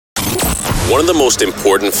One of the most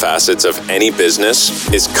important facets of any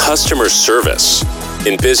business is customer service.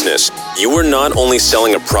 In business, you are not only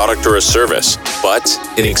selling a product or a service, but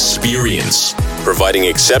an experience. Providing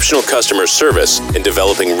exceptional customer service and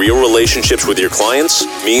developing real relationships with your clients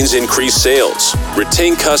means increased sales,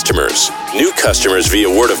 retain customers, new customers via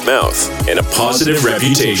word of mouth, and a positive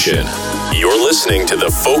reputation. You're listening to the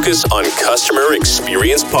Focus on Customer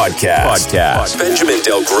Experience podcast. Benjamin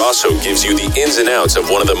Del Grosso gives you the ins and outs of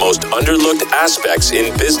one of the most underlooked aspects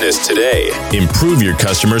in business today. Improve your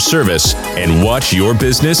customer service and watch your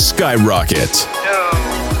business skyrocket. 2,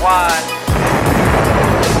 1.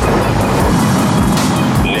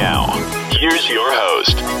 Now, here's your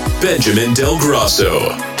host, Benjamin Del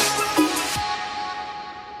Grosso.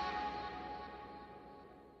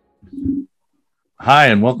 Hi,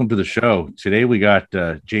 and welcome to the show. Today we got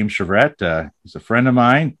James Chevrette. He's a friend of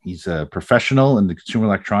mine. He's a professional in the consumer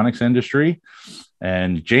electronics industry.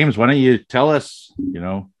 And James, why don't you tell us,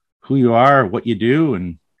 who you are, what you do,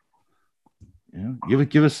 and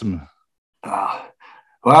give us some.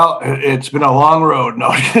 Well, it's been a long road. No,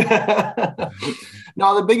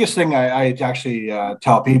 no. The biggest thing I actually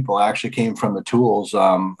tell people actually came from the tools.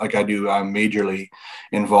 Like I do, I'm majorly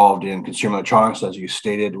involved in consumer electronics, as you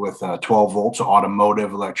stated, with 12 volts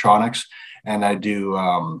automotive electronics, and I do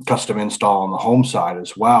custom install on the home side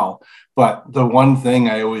as well. But the one thing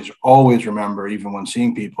I always remember, even when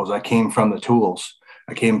seeing people, is I came from the tools.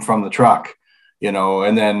 I came from the truck.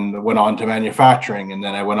 And then went on to manufacturing, and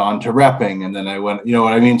then I went on to repping, and then I went, you know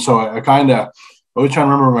what I mean? So I kind of always try to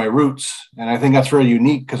remember my roots. And I think that's very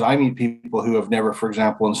unique because I meet people who have never, for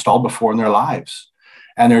example, installed before in their lives.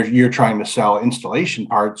 And you're trying to sell installation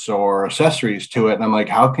parts or accessories to it. And I'm like,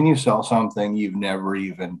 how can you sell something you've never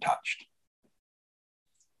even touched?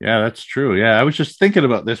 Yeah, that's true. Yeah, I was just thinking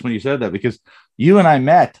about this when you said that, because you and I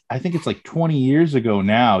met, I think it's like 20 years ago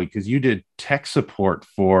now, because you did tech support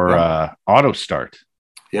for Auto Start.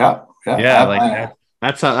 Yeah.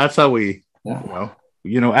 That's how we,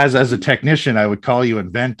 as a technician, I would call you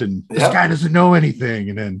and vent, and this guy doesn't know anything.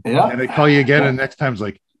 And then and I call you again, and next time's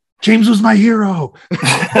like, James was my hero.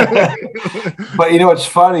 But what's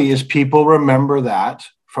funny is people remember that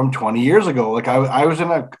from 20 years ago. Like I was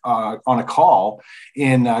on a call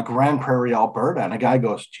in Grand Prairie, Alberta, and a guy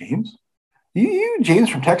goes, James, you James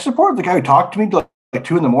from tech support, the guy who talked to me like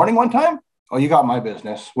 2 a.m. one time? Oh, you got my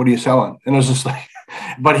business. What are you selling? And it was just like,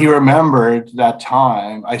 but he remembered that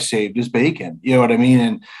time I saved his bacon. You know what I mean?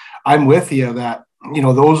 And I'm with you that,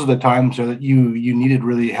 those are the times that you needed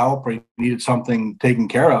really help, or you needed something taken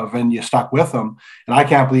care of, and you stuck with them. And I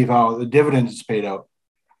can't believe how the dividends it's paid out.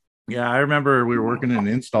 Yeah, I remember we were working in an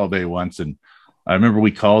install bay once, and I remember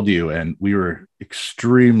we called you, and we were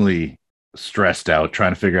extremely stressed out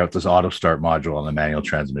trying to figure out this auto start module on the manual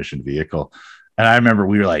transmission vehicle. And I remember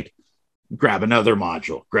we were like, grab another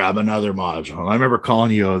module. And I remember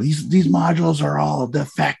calling you, these modules are all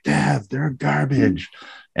defective. They're garbage.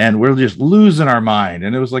 And we're just losing our mind.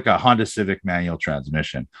 And it was like a Honda Civic manual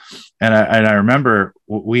transmission. And I remember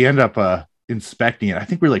we end up inspecting it. I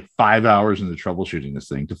think we're like 5 hours into troubleshooting this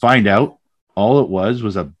thing to find out all it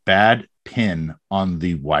was a bad pin on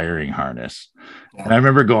the wiring harness. Yeah. And I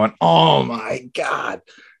remember going, oh my God.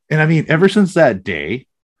 And I mean, ever since that day,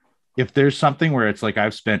 if there's something where it's like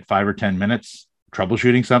I've spent 5 or 10 minutes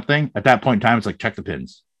troubleshooting something, at that point in time, it's like, check the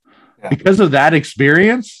pins. Yeah. Because of that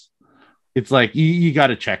experience, it's like, you got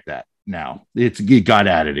to check that now. You got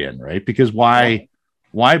added in, right? Because why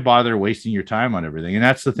bother wasting your time on everything? And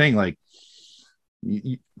that's the thing, like,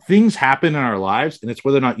 things happen in our lives, and it's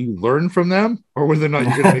whether or not you learn from them or whether or not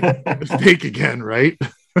you're going to make a mistake again, right?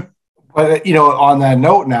 But, on that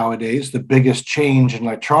note, nowadays, the biggest change in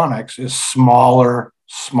electronics is smaller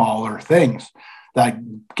things that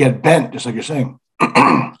get bent, just like you're saying.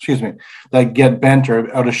 Excuse me, that get bent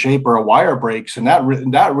or out of shape, or a wire breaks, and that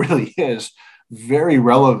really is very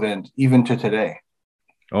relevant even to today.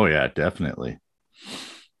 Oh yeah, definitely.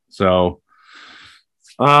 So,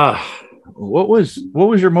 what was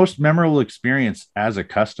your most memorable experience as a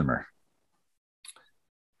customer?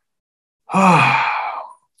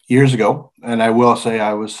 Years ago, and I will say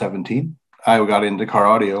I was 17. I got into car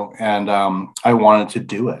audio, and I wanted to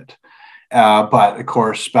do it. But of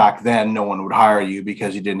course, back then, no one would hire you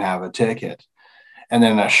because you didn't have a ticket. And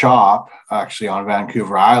then a shop actually on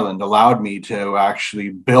Vancouver Island allowed me to actually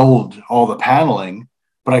build all the paneling,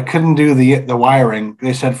 but I couldn't do the wiring.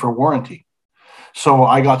 They said for warranty. So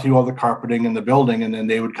I got to do all the carpeting in the building, and then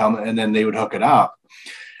they would come and then they would hook it up.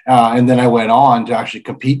 And then I went on to actually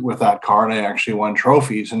compete with that car, and I actually won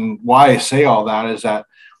trophies. And why I say all that is that,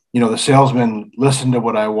 the salesman listened to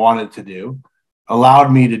what I wanted to do.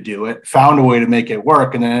 allowed me to do it, found a way to make it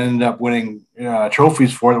work, and then ended up winning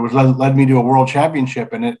trophies for it. It was led me to a world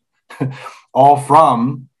championship, and it all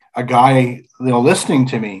from a guy, listening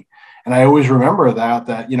to me. And I always remember that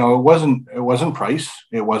it wasn't price,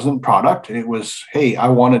 it wasn't product, it was, hey, I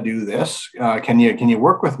want to do this. Can you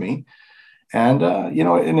work with me? And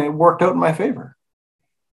and it worked out in my favor.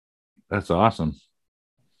 That's awesome.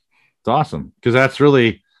 It's awesome because that's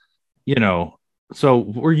really, So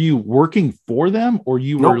were you working for them, or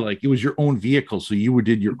you were Nope. like, it was your own vehicle, so you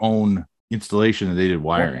did your own installation and they did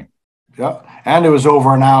wiring? Yeah, and it was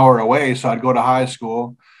over an hour away, so I'd go to high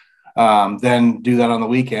school, then do that on the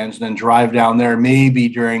weekends, and then drive down there maybe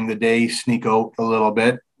during the day, sneak out a little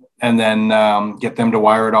bit, and then get them to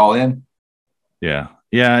wire it all in. Yeah.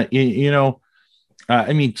 Yeah.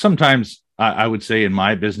 I mean, sometimes I would say in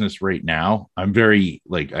my business right now, I'm very,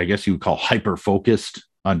 like, I guess you would call hyper focused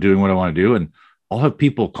on doing what I want to do. And I'll have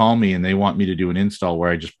people call me and they want me to do an install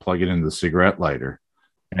where I just plug it into the cigarette lighter.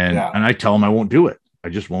 And I tell them I won't do it. I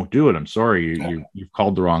just won't do it. I'm sorry. You've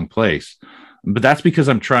called the wrong place. But that's because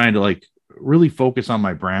I'm trying to like really focus on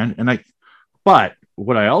my brand. But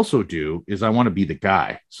what I also do is I want to be the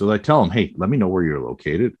guy. So I tell them, hey, let me know where you're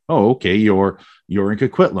located. Oh, okay. You're in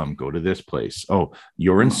Coquitlam, go to this place. Oh,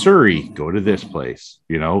 you're in Surrey, go to this place.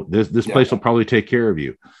 This place will probably take care of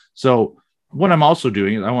you. So what I'm also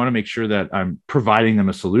doing is I want to make sure that I'm providing them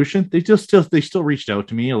a solution. They still reached out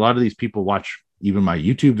to me. A lot of these people watch even my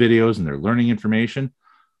YouTube videos and they're learning information.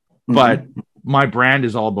 But my brand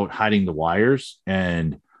is all about hiding the wires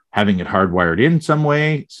and having it hardwired in some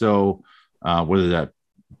way. So I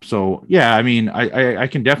mean, I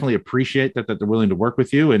can definitely appreciate that they're willing to work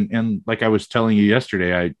with you. And like I was telling you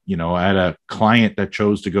yesterday, I had a client that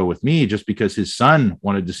chose to go with me just because his son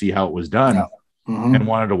wanted to see how it was done and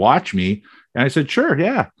wanted to watch me. And I said, sure.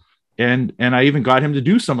 Yeah. And I even got him to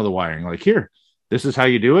do some of the wiring, like, here, this is how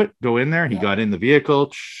you do it. Go in there. He got in the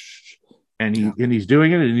vehicle and he's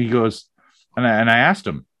doing it. And he goes, and I asked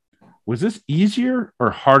him, was this easier or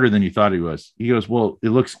harder than you thought it was? He goes, well, it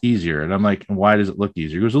looks easier. And I'm like, why does it look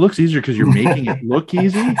easier? He goes, it looks easier because you're making it look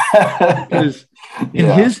easy. Because in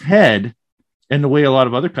his head, and the way a lot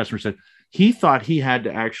of other customers said, he thought he had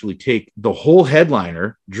to actually take the whole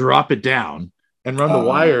headliner, drop it down, and run the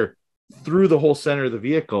wire through the whole center of the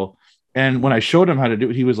vehicle. And when I showed him how to do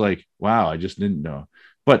it, he was like, wow, I just didn't know.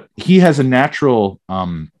 But he has a natural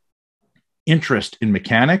interest in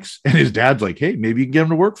mechanics, and his dad's like, hey, maybe you can get him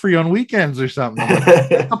to work for you on weekends or something. I'm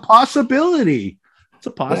like, it's a possibility. It's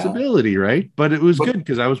a possibility, right? But it was good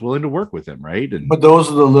because I was willing to work with him, right? But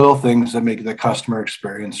those are the little things that make the customer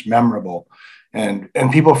experience memorable. And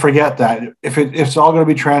people forget that if it's all going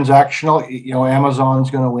to be transactional, Amazon's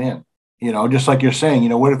going to win. Just like you're saying,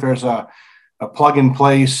 what if there's a plug and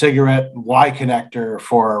play cigarette Y connector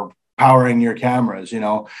for powering your cameras?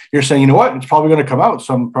 You're saying, what, it's probably going to come out.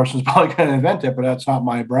 Some person's probably going to invent it, but that's not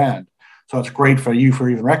my brand. So it's great for you for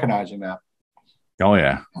even recognizing that. Oh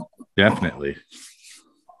yeah, definitely.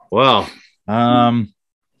 Well,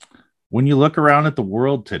 when you look around at the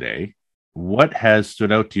world today, what has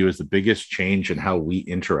stood out to you as the biggest change in how we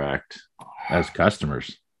interact as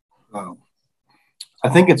customers? I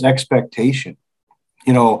think it's expectation.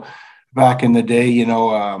 Back in the day, you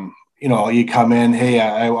come in, hey,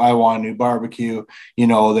 I want a new barbecue.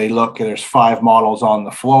 They look, there's 5 models on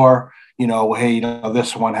the floor. Hey,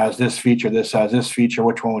 this one has this feature, this has this feature.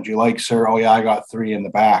 Which one would you like, sir? Oh yeah, I got 3 in the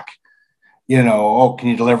back. Oh, can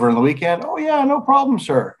you deliver on the weekend? Oh yeah, no problem,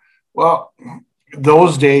 sir. Well,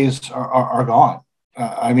 those days are gone.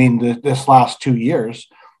 I mean, this last 2 years,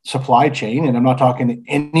 supply chain, and I'm not talking to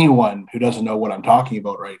anyone who doesn't know what I'm talking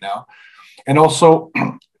about right now. And also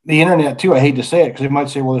the internet too. I hate to say it because they might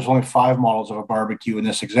say, well, there's only 5 models of a barbecue in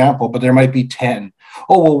this example, but there might be 10.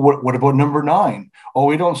 Oh, well, what about number 9? Oh,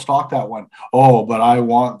 we don't stock that one. Oh, but I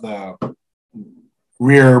want the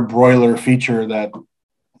rear broiler feature that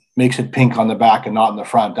makes it pink on the back and not in the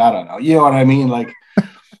front. I don't know. You know what I mean? Like,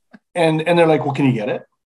 and they're like, well, can you get it?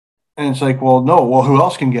 And it's like, well, no. Well, who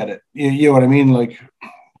else can get it? You know what I mean? Like,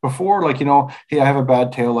 before, like, hey, I have a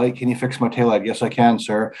bad tail light. Can you fix my tail light? Yes, I can,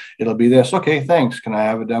 sir. It'll be this. Okay, thanks. Can I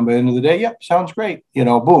have it done by the end of the day? Yep, sounds great.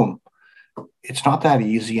 Boom. It's not that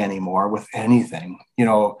easy anymore with anything.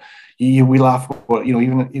 We laugh about,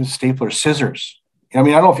 even staplers, scissors. I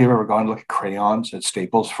mean, I don't know if you've ever gone to look at crayons at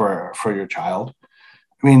Staples for your child.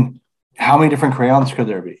 I mean, how many different crayons could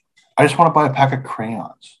there be? I just want to buy a pack of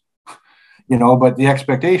crayons, but the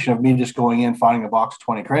expectation of me just going in, finding a box of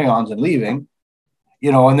 20 crayons and leaving,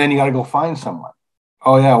 and then you got to go find someone.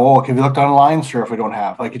 Oh yeah, well, have you looked online, sir? If we don't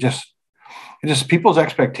have, like, it just people's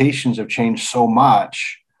expectations have changed so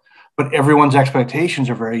much but everyone's expectations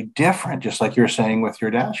are very different, just like you're saying with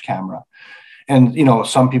your dash camera. And,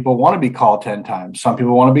 some people want to be called 10 times. Some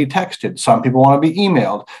people want to be texted. Some people want to be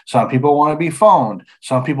emailed. Some people want to be phoned.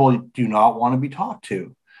 Some people do not want to be talked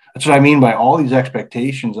to. That's what I mean by all these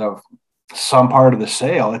expectations of some part of the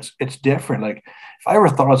sale. It's different. Like if I ever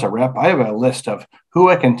thought as a rep, I have a list of who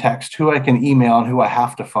I can text, who I can email, and who I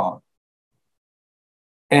have to phone.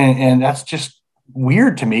 And that's just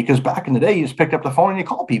weird to me, because back in the day, you just picked up the phone and you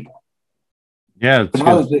call people. Yeah.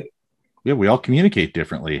 We all communicate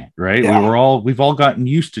differently, right? Yeah. We've all gotten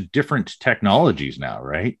used to different technologies now,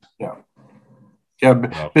 right? Yeah.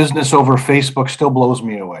 Yeah. Business over Facebook still blows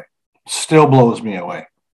me away.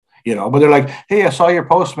 But they're like, hey, I saw your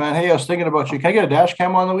post, man. Hey, I was thinking about you. Can I get a dash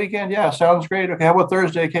cam on the weekend? Yeah, sounds great. Okay, how about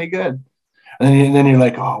Thursday? Okay, good. And then you're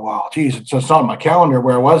like, oh, wow, geez, it's not on my calendar.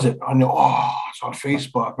 Where was it? I know, it's on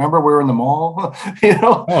Facebook. Remember we were in the mall?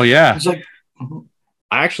 Oh, yeah. It's like,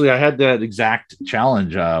 Actually, I had that exact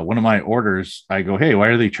challenge. One of my orders, I go, hey, why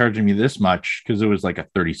are they charging me this much? Because it was like a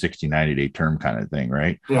 30, 60, 90-day term kind of thing,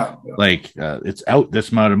 right? Yeah. Like it's out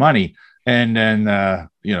this amount of money. And then, the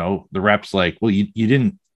rep's like, well, you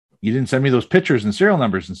didn't send me those pictures and serial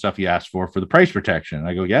numbers and stuff you asked for the price protection. And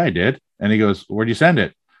I go, yeah, I did. And he goes, where'd you send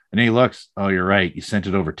it? And he looks, oh, you're right. You sent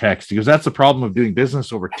it over text. He goes, that's the problem of doing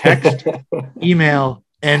business over text, email,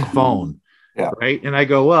 and phone. Yeah. Right. And I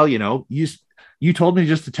go, well, you told me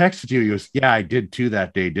just to text it to you. He goes, yeah, I did too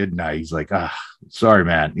that day, didn't I? He's like, sorry,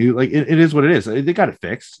 man. It is what it is. They got it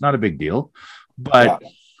fixed. It's not a big deal. But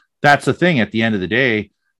that's the thing. At the end of the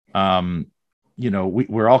day,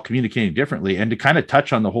 we're all communicating differently. And to kind of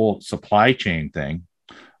touch on the whole supply chain thing,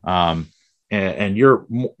 and you're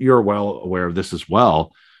well aware of this as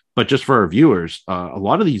well, but just for our viewers, a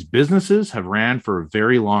lot of these businesses have ran for a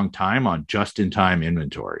very long time on just-in-time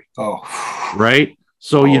inventory. Oh, right.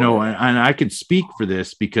 So, and I can speak for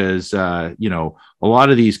this because, a lot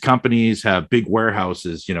of these companies have big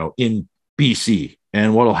warehouses, in BC.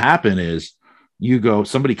 And what'll happen is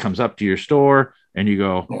somebody comes up to your store and you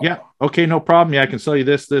go, yeah, okay, no problem. Yeah, I can sell you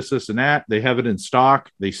this, and that. They have it in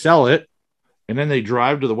stock. They sell it. And then they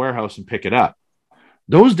drive to the warehouse and pick it up.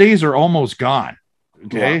 Those days are almost gone.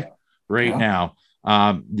 Okay. Yeah.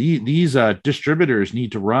 Now, these distributors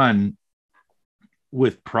need to run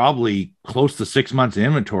with probably close to 6 months of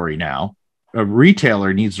inventory now. A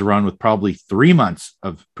retailer needs to run with probably 3 months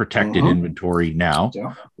of protected inventory now.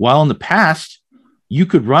 Yeah. While in the past, you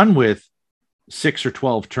could run with 6 or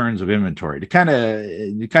 12 turns of inventory to kind of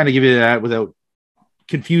give you that without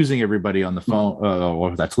confusing everybody on the phone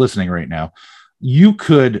or that's listening right now. You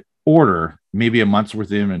could order maybe a month's worth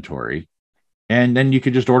of inventory, and then you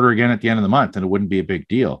could just order again at the end of the month, and it wouldn't be a big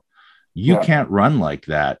deal. You can't run like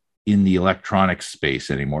that in the electronics space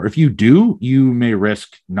anymore. If you do, you may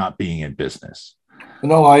risk not being in business.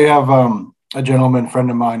 No, I have a gentleman friend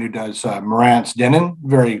of mine who does Marantz Denon,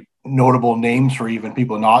 very notable names for even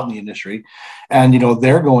people not in the industry. And,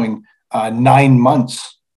 they're going 9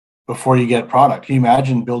 months before you get product. Can you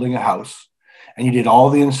imagine building a house and you did all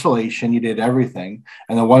the installation, you did everything.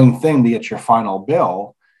 And the one thing to get your final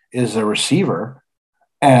bill is a receiver,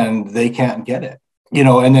 and they can't get it.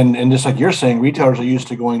 And just like you're saying, retailers are used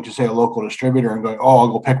to going to, say, a local distributor and going, oh, I'll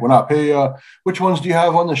go pick one up. Hey, which ones do you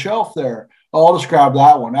have on the shelf there? Oh, I'll just grab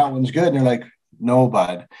that one. That one's good. And they're like, no,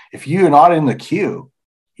 bud, if you're not in the queue,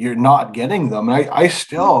 you're not getting them. And I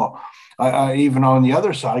still, even on the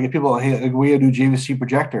other side, I get people, hey, we do JVC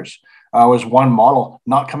projectors. Was one model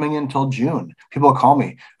not coming in until June. People call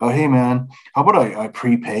me, oh, hey, man, how about I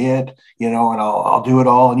prepay it, and I'll do it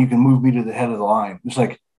all, and you can move me to the head of the line. It's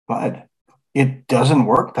like, bud, it doesn't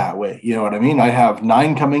work that way. You know what I mean? I have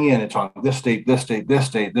 9 coming in. It's on this date, this date, this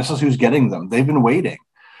date. This is who's getting them. They've been waiting.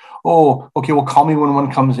 Oh, okay, well, call me when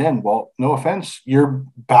one comes in. Well, no offense, you're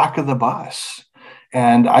back of the bus.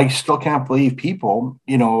 And I still can't believe people,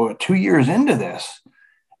 2 years into this,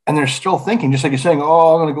 and they're still thinking, just like you're saying,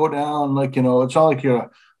 oh, I'm going to go down. Like, it's not like I'm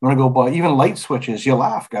going to go buy even light switches. You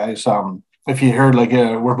laugh, guys. If you heard,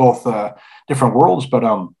 we're both different worlds,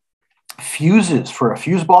 but fuses for a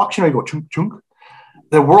fuse box, you go chunk, chunk.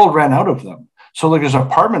 The world ran out of them. So there's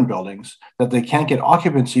apartment buildings that they can't get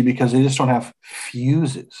occupancy because they just don't have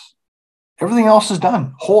fuses. Everything else is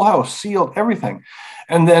done. Whole house sealed, everything.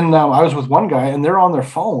 And then I was with one guy, and they're on their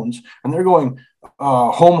phones, and they're going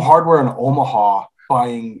Home Hardware in Omaha,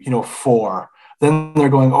 buying 4. Then they're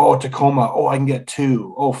going, oh, Tacoma, oh, I can get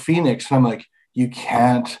 2. Oh, Phoenix. And I'm like, you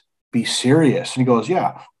can't be serious. And he goes,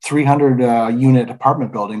 yeah, 300 unit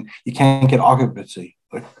apartment building, you can't get occupancy.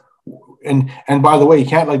 And by the way, you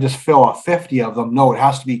can't just fill up 50 of them. No, it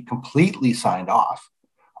has to be completely signed off,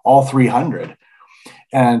 all 300.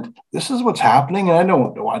 And this is what's happening. And I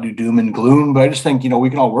don't want to do doom and gloom, but I just think, we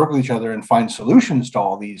can all work with each other and find solutions to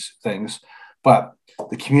all these things. But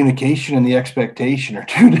the communication and the expectation are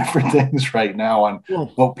two different things right now on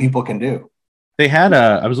what people can do. They had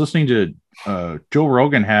I was listening to Joe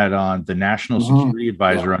Rogan had on the national security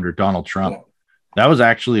advisor under Donald Trump. Yeah. That was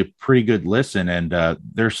actually a pretty good listen. And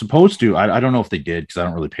they're supposed to, I don't know if they did, because I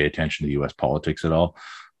don't really pay attention to US politics at all.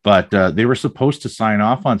 But they were supposed to sign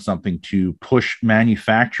off on something to push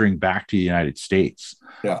manufacturing back to the United States.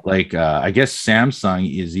 Yeah. Like, I guess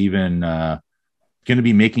Samsung is even going to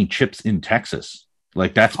be making chips in Texas.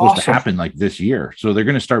 Like, that's supposed to happen like this year. So they're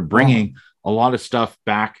going to start bringing a lot of stuff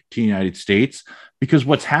back to the United States, because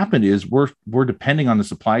what's happened is we're depending on the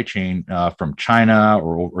supply chain from China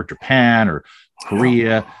or Japan or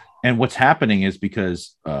Korea. And what's happening is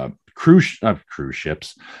because cruise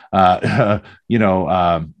ships, all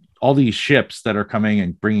these ships that are coming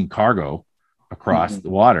and bringing cargo across the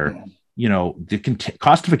water, the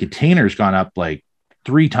cost of a container has gone up like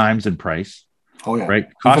 3 times in price. Oh yeah. Right.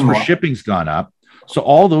 Cost for shipping's gone up. So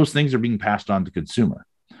all those things are being passed on to consumer.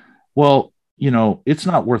 Well, it's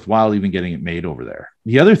not worthwhile even getting it made over there.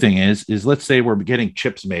 The other thing is let's say we're getting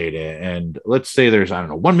chips made, and let's say there's,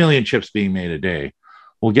 1 million chips being made a day.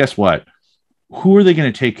 Well, guess what? Who are they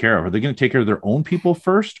going to take care of? Are they going to take care of their own people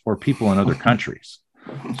first, or people in other countries?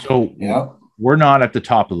 So we're not at the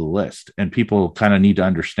top of the list, and people kind of need to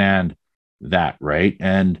understand that, right?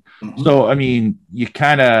 And so, I mean, you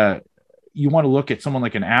want to look at someone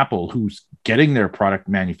like an Apple who's getting their product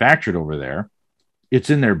manufactured over there. It's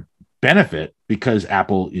in their benefit because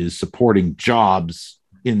Apple is supporting jobs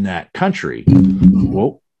in that country.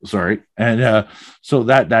 Whoa, sorry. And so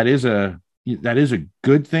that is a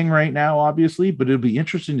good thing right now, obviously, but it'll be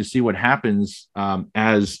interesting to see what happens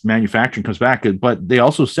as manufacturing comes back. But they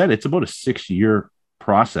also said it's about a 6-year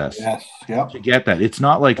process to get that. It's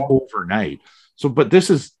not like overnight. So, but this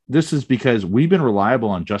is because we've been reliable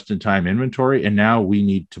on just-in-time inventory, and now we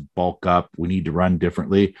need to bulk up. We need to run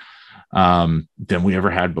differently than we ever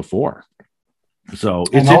had before. So,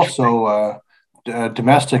 and also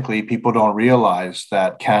domestically, people don't realize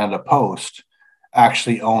that Canada Post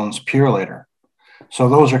actually owns Purelator. So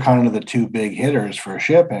those are kind of the two big hitters for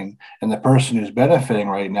shipping. And the person who's benefiting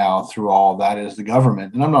right now through all that is the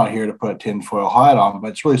government. And I'm not here to put a tinfoil hat on, but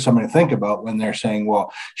it's really something to think about when they're saying,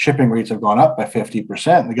 well, shipping rates have gone up by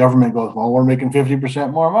 50%. The government goes, well, we're making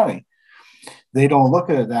 50% more money. They don't look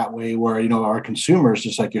at it that way, where, our consumers,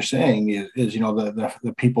 just like you're saying, is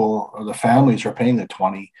the people or the families are paying the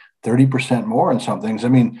 20, 30% more in some things. I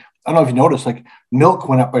mean, I don't know if you noticed, like milk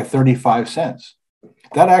went up by 35 cents.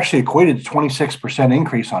 That actually equated to 26%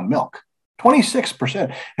 increase on milk.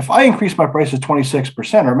 26%. If I increased my prices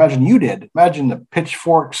 26%, or imagine you did, imagine the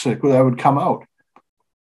pitchforks that would come out.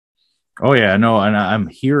 Oh yeah, no, and I'm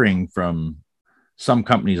hearing from some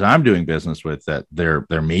companies I'm doing business with that there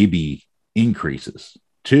may be increases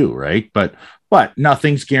too, right? But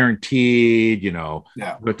nothing's guaranteed,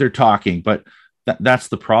 but they're talking. But that's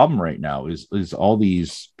the problem right now is all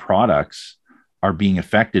these products are being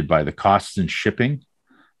affected by the costs in shipping,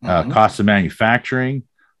 costs of manufacturing,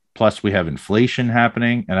 plus we have inflation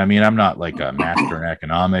happening. And I mean, I'm not like a master in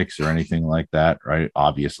economics or anything like that, right?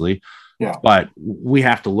 Obviously. Yeah. But we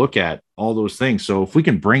have to look at all those things. So if we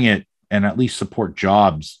can bring it and at least support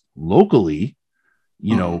jobs locally,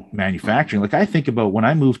 manufacturing, like I think about when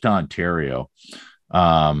I moved to Ontario,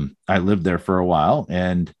 I lived there for a while,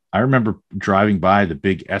 and I remember driving by the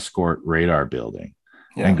big Escort radar building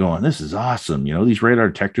and going, this is awesome. These radar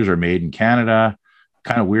detectors are made in Canada.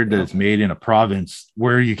 Kind of weird that it's made in a province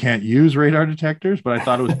where you can't use radar detectors, but I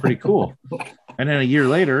thought it was pretty cool. And then a year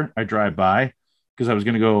later, I drive by because I was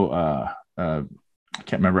going to go, I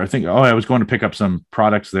can't remember. I was going to pick up some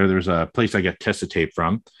products there. There's a place I get Tessa tape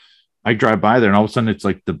from. I drive by there, and all of a sudden it's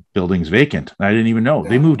like the building's vacant. I didn't even know.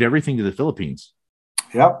 They moved everything to the Philippines.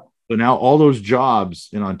 Yep. So now all those jobs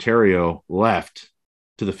in Ontario left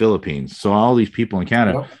to the Philippines. So all these people in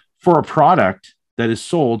Canada for a product that is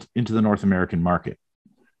sold into the North American market.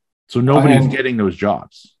 So nobody's getting those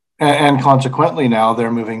jobs. And consequently, now they're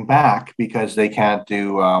moving back because they can't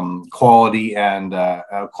do quality and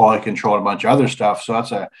quality control and a bunch of other stuff. So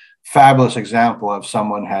that's a fabulous example of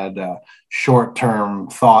someone had short-term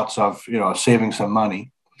thoughts of saving some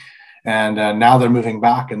money, and now they're moving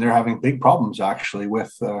back, and they're having big problems actually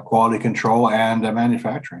with quality control and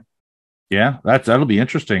manufacturing. Yeah, that'll be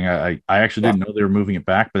interesting. I actually didn't know they were moving it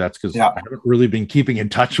back, but that's because I haven't really been keeping in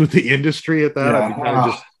touch with the industry at that. I've been kind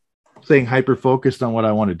of just staying hyper focused on what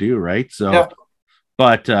I want to do, right? So,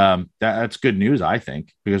 But that's good news, I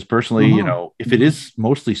think, because personally, you know, if it is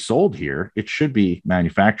mostly sold here, it should be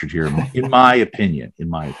manufactured here, in my opinion.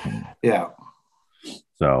 Yeah.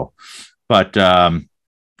 So, but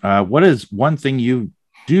what is one thing you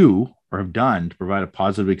do or have done to provide a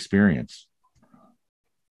positive experience?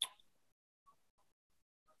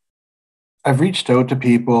 I've reached out to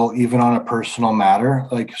people even on a personal matter.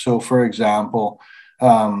 Like, so for example,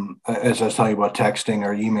 as I was telling you about texting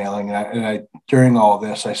or emailing, and I during all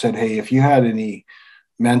this, I said, hey, if you had any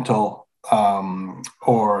mental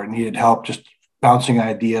or needed help just bouncing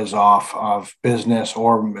ideas off of business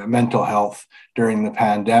or mental health during the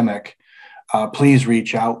pandemic, please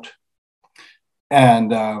reach out.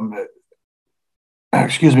 And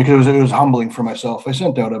excuse me, because it was humbling for myself. I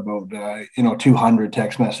sent out about 200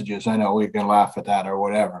 text messages. I know we can laugh at that or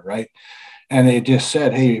whatever, right? And it just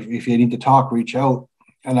said, hey, if you need to talk, reach out.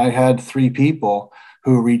 And I had 3 people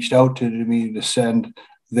who reached out to me to send.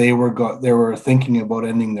 They were thinking about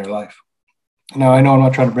ending their life. Now, I know I'm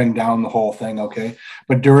not trying to bring down the whole thing, okay?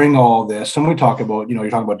 But during all this, and we talk about, you're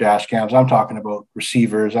talking about dash cams, I'm talking about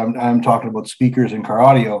receivers, I'm talking about speakers and car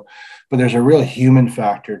audio, but there's a real human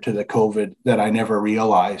factor to the COVID that I never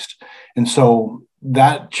realized. And so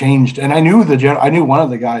that changed. And I knew one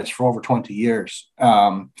of the guys for over 20 years.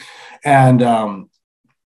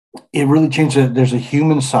 It really changed. There's a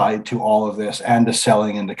human side to all of this and to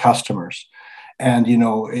selling and to customers. And,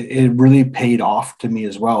 it really paid off to me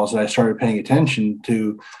as well as I started paying attention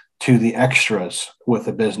to the extras with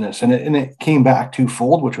the business. And it came back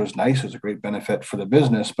twofold, which was nice. It was a great benefit for the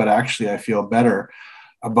business. But actually, I feel better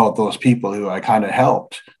about those people who I kind of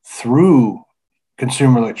helped through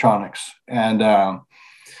consumer electronics. And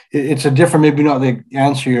it's a different, maybe not the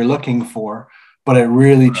answer you're looking for, but it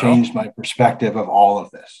really changed my perspective of all of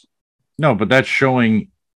this. No, but that's showing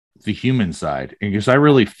the human side. Because I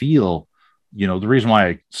really feel, the reason why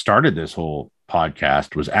I started this whole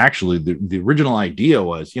podcast was actually the original idea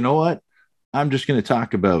was, you know what? I'm just going to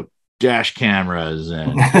talk about dash cameras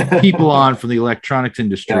and people on from the electronics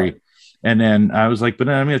industry. Yeah. And then I was like, but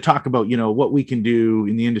I'm going to talk about, what we can do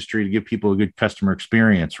in the industry to give people a good customer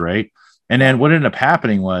experience. Right. And then what ended up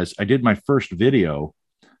happening was I did my first video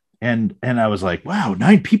and I was like, wow,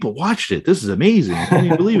 9 people watched it. This is amazing. I can't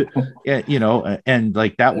even believe it. Yeah, and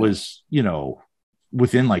like that was,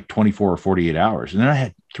 within like 24 or 48 hours. And then I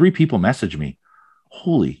had 3 people message me,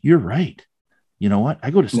 holy, you're right. You know what?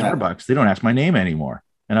 I go to Starbucks. They don't ask my name anymore.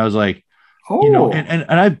 And I was like, and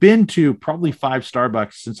I've been to probably 5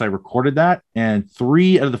 Starbucks since I recorded that. And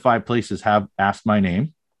 3 out of the 5 places have asked my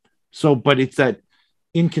name. So, but it's that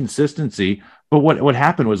inconsistency. But what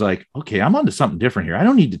happened was like, okay, I'm onto something different here. I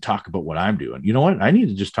don't need to talk about what I'm doing. You know what? I need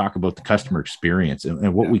to just talk about the customer experience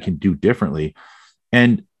and what we can do differently.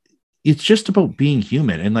 And it's just about being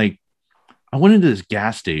human. And like, I went into this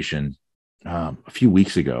gas station a few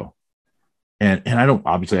weeks ago, and I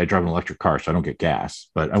drive an electric car, so I don't get gas,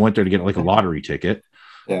 but I went there to get like a lottery ticket.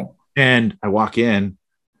 Yeah. And I walk in,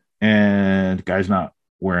 and the guy's not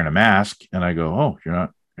wearing a mask, and I go, "Oh, you're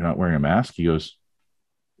not wearing a mask?" He goes,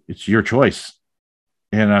 "It's your choice."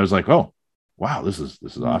 And I was like, "Oh, wow, this is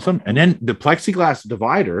awesome." And then the plexiglass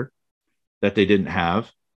divider that they didn't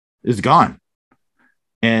have is gone,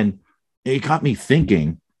 and it got me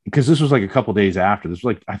thinking, because this was like a couple days after. This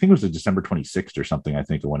was like, I think it was December 26th or something. I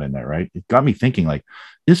think it went in there, right? It got me thinking, like,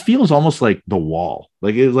 this feels almost like the wall.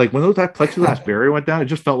 Like, it was like when that plexiglass barrier went down, it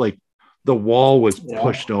just felt like the wall was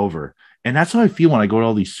pushed over. And that's how I feel when I go to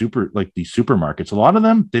all these supermarkets. A lot of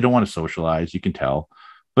them, they don't want to socialize, you can tell.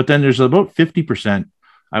 But then there's about 50%,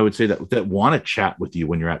 I would say, that want to chat with you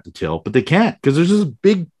when you're at the till, but they can't because there's this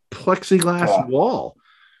big plexiglass wall.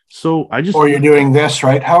 So or you're doing this,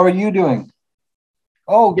 right? How are you doing?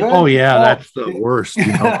 Oh, good. Oh, yeah, that's the worst.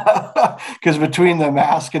 Because between the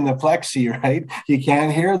mask and the plexi, right, you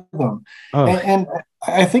can't hear them. Oh. And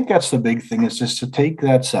I think that's the big thing, is just to take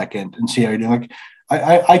that second and see how you're doing. Like,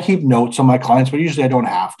 I keep notes on my clients, but usually I don't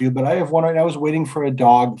have to. But I have one. I was waiting for a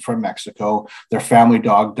dog from Mexico. Their family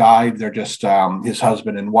dog died. They're just his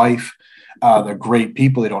husband and wife. They're great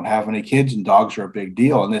people. They don't have any kids, and dogs are a big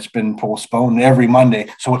deal. And it's been postponed every Monday.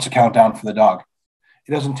 So what's the countdown for the dog?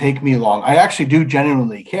 It doesn't take me long. I actually do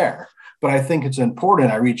genuinely care, but I think it's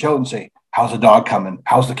important. I reach out and say, how's the dog coming?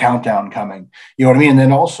 How's the countdown coming? You know what I mean? And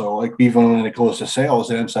then also, like, even when it goes to sales,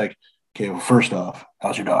 and it's like, okay, well, first off,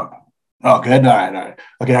 how's your dog? Oh, good. All right.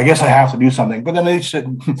 Okay, I guess I have to do something. But then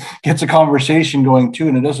it gets a conversation going too,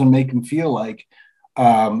 and it doesn't make them feel like, a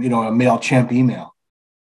MailChimp email.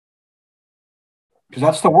 Because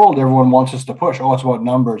that's the world everyone wants us to push. Oh, it's about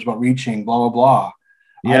numbers, about reaching, blah, blah, blah.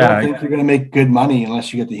 Yeah, I don't think you're going to make good money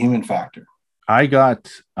unless you get the human factor.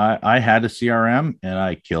 I had a CRM and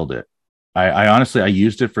I killed it. I honestly, I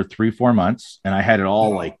used it for 3-4 months, and I had it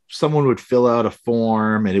all like someone would fill out a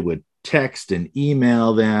form and it would text and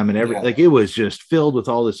email them and like it was just filled with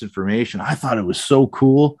all this information. I thought it was so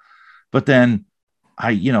cool. But then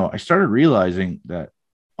I started realizing that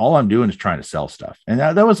all I'm doing is trying to sell stuff. And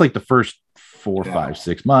that was like the first 4, 5,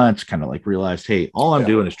 6 months, kind of like realized, hey, all I'm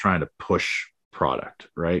doing is trying to push product,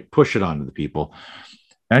 right? Push it onto the people.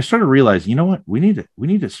 And I started realizing, you know what? We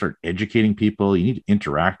need to start educating people. You need to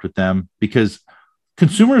interact with them, because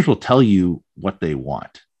consumers will tell you what they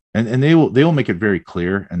want, and they will make it very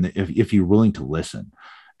clear. And if you're willing to listen,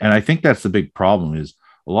 and I think that's the big problem is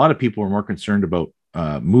a lot of people are more concerned about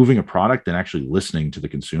moving a product than actually listening to the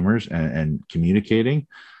consumers and communicating.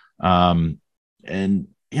 And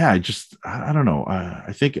yeah, I don't know.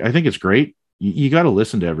 I think it's great. You got to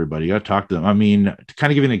listen to everybody. You got to talk to them. I mean, to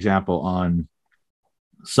kind of give you an example, on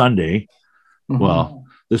Sunday, well,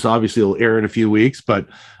 this obviously will air in a few weeks, but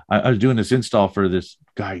I was doing this install for this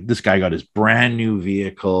guy. This guy got his brand new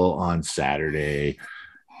vehicle on Saturday,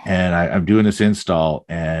 and I'm doing this install,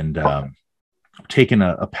 and taking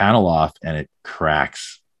a panel off, and it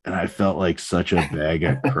cracks, and I felt like such a bag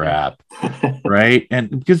of crap, right? And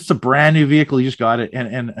because it's a brand new vehicle, you just got it,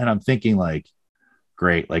 and I'm thinking like,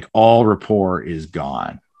 great, like all rapport is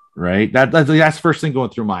gone, right? That's the first thing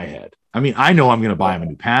going through my head. I mean, I know I'm going to buy him a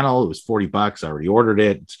new panel. It was $40. I already ordered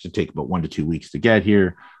it. It's going to take about 1 to 2 weeks to get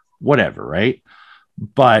here, whatever, right?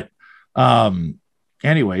 But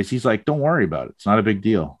anyways, he's like, don't worry about it. It's not a big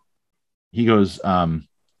deal. He goes,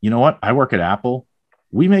 you know what? I work at Apple.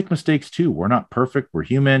 We make mistakes too. We're not perfect. We're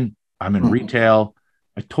human. I'm in retail.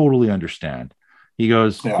 I totally understand. He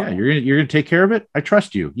goes, yeah, you're gonna take care of it. I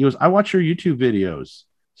trust you. He goes, I watch your YouTube videos,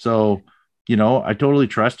 so I totally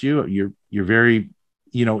trust you. You're very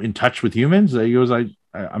in touch with humans. He goes,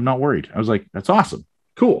 I'm not worried. I was like, that's awesome,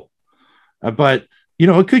 cool. But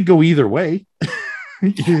it could go either way.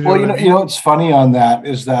 What's funny on that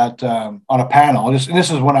is that on a panel, and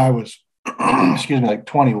this is when I was, like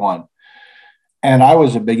 21, and I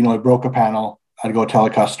was a big, I broke a panel. I'd go tell a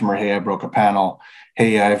customer, hey, I broke a panel.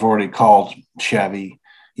 Hey, I've already called Chevy.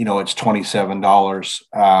 It's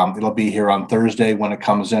 $27. It'll be here on Thursday. When it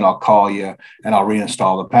comes in, I'll call you and I'll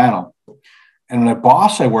reinstall the panel. And my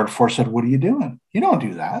boss I worked for said, what are you doing? You don't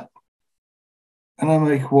do that. And I'm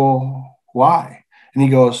like, well, why? And he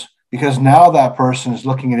goes, because now that person is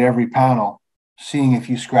looking at every panel, seeing if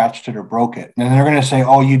you scratched it or broke it. And they're going to say,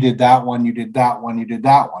 oh, you did that one, you did that one, you did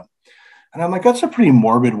that one. And I'm like, that's a pretty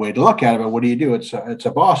morbid way to look at it. But what do you do? It's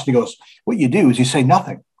a boss. And he goes, what you do is you say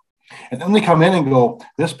nothing. And then they come in and go,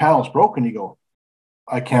 this panel's broken. You go,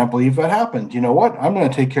 I can't believe that happened. You know what? I'm going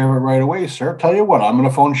to take care of it right away, sir. Tell you what, I'm going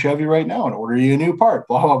to phone Chevy right now and order you a new part,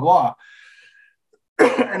 blah, blah, blah.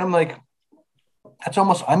 And I'm like, that's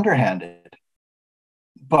almost underhanded.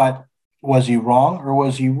 But was he wrong or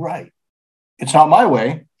was he right? It's not my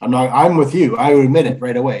way. I'm with you. I would admit it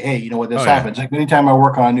right away. Hey, you know what? This happens. Like anytime I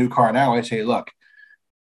work on a new car now, I say, look,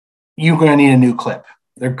 you're going to need a new clip.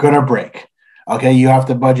 They're going to break. Okay. You have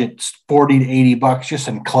to budget $40 to $80 just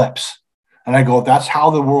in clips. And I go, that's how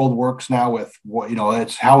the world works now with what,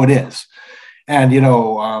 it's how it is. And,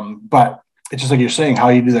 but it's just like you're saying, how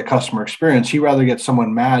you do that customer experience. You rather get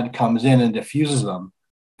someone mad comes in and diffuses them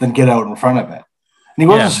than get out in front of it. And he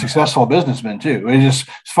was a successful businessman too. It's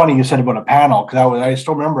funny you said about a panel, because I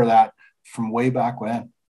still remember that from way back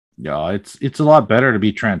when. Yeah, it's a lot better to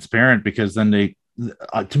be transparent, because then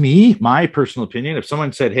to me, my personal opinion, if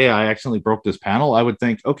someone said, hey, I accidentally broke this panel, I would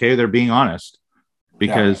think, okay, they're being honest,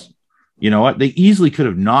 because you know what? They easily could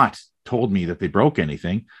have not told me that they broke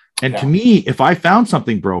anything. And to me, if I found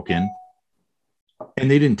something broken and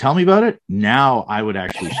they didn't tell me about it, now I would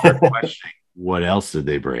actually start questioning, what else did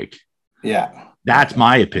they break? Yeah. That's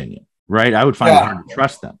my opinion, right? I would find it hard to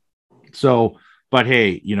trust them. So, but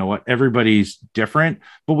hey, you know what? Everybody's different,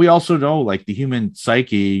 but we also know, like, the human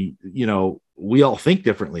psyche, we all think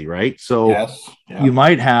differently, right? So you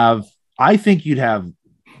might have, I think you'd have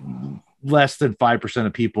less than 5%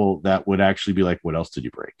 of people that would actually be like, what else did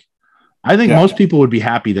you break? I think most people would be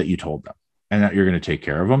happy that you told them and that you're going to take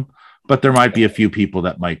care of them. But there might be a few people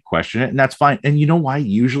that might question it, and that's fine. And you know why?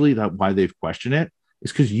 Usually why they've questioned it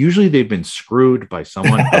is because usually they've been screwed by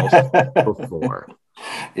someone else before.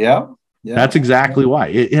 Yeah. That's exactly why.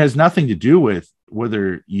 It has nothing to do with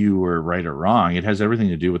whether you were right or wrong. It has everything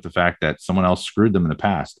to do with the fact that someone else screwed them in the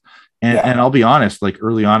past. And I'll be honest, like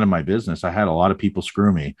early on in my business, I had a lot of people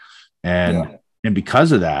screw me. And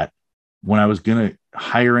because of that, when I was going to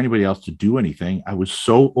hire anybody else to do anything, I was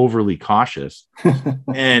so overly cautious.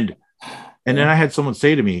 And And then I had someone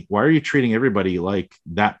say to me, why are you treating everybody like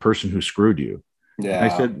that person who screwed you? Yeah.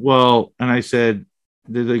 And I said, well, and I said,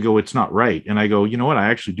 they go, it's not right. And I go, you know what? I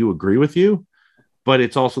actually do agree with you, but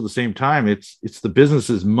it's also the same time, it's the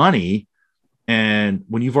business's money. And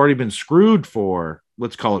when you've already been screwed for,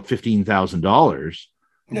 let's call it $15,000,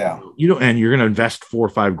 yeah, you know, and you're going to invest $4 or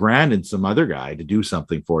 $5 in some other guy to do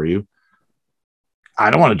something for you. I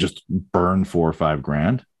don't want to just burn $4 or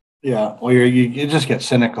 $5. Yeah. Well, you just get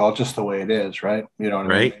cynical, just the way it is, right? You know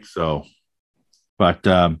what I mean? So, but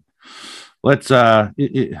let's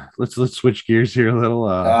switch gears here a little.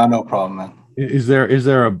 No problem, man. Is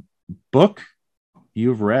there a book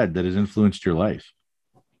you've read that has influenced your life?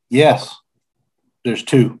 Yes, there's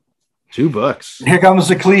two. 2 books. Here comes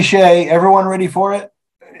the cliche. Everyone ready for it?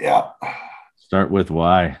 Yeah. Start with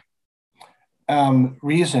why.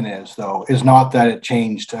 Reason is not that it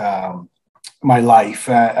changed my life,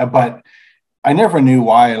 but I never knew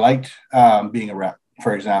why I liked being a rep,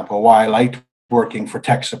 for example, why I liked working for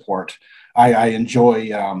tech support. I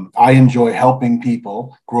enjoy helping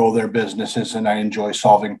people grow their businesses, and I enjoy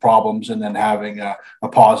solving problems and then having a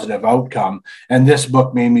positive outcome. And this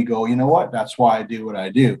book made me go, you know what? That's why I do what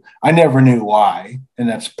I do. I never knew why, and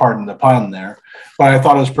that's pardon the pun there, but I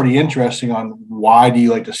thought it was pretty interesting on why do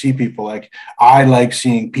you like to see people? Like, I like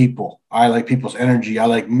seeing people. I like people's energy. I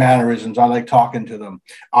like mannerisms. I like talking to them.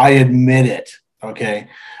 I admit it. Okay.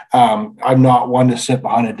 I'm not one to sit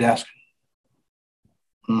behind a desk.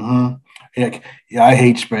 Yeah, I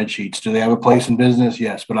hate spreadsheets. Do they have a place in business?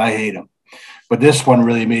 Yes, but I hate them. But this one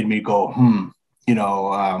really made me go,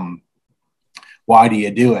 why do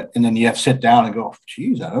you do it? And then you have to sit down and go,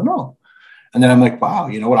 geez, I don't know. And then I'm like, wow,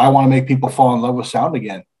 you know what? I want to make people fall in love with sound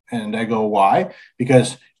again. And I go, why?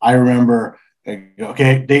 Because I remember,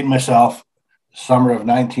 dating myself, summer of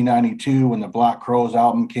 1992 when the Black Crowes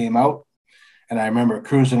album came out. And I remember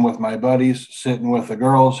cruising with my buddies, sitting with the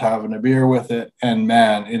girls, having a beer with it. And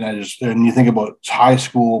man, and you think about high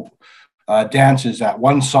school dances, that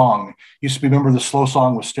one song used to be, remember the slow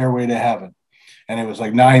song was Stairway to Heaven. And it was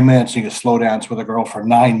like 9 minutes. You could slow dance with a girl for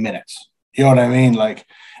 9 minutes. You know what I mean? Like,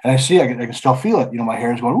 and I can still feel it. You know, my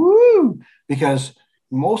hair is going, woo, because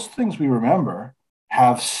most things we remember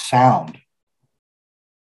have sound.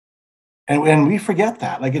 And we forget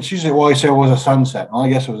that. Like, it's usually, well, I say it was a sunset. Well, I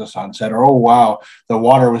guess it was a sunset. Or, oh, wow, the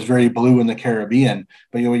water was very blue in the Caribbean.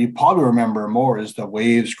 But what you probably remember more is the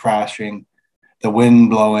waves crashing, the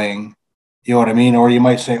wind blowing. You know what I mean? Or you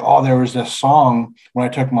might say, oh, there was this song when I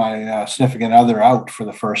took my significant other out for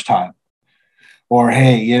the first time. Or,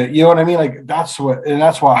 hey, you know what I mean? Like, that's why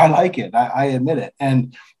I like it. I admit it.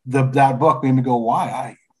 And that book made me go, why?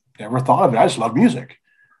 I never thought of it. I just love music.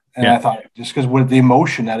 And I thought, just because what the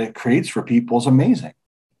emotion that it creates for people is amazing.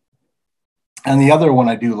 And the other one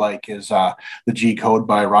I do like is the G Code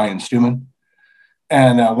by Ryan Stewman.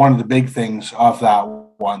 And one of the big things of that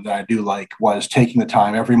one that I do like was taking the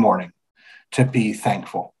time every morning to be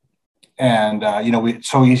thankful. And, it's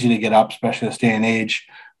so easy to get up, especially this day and age,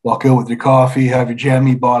 walk out with your coffee, have your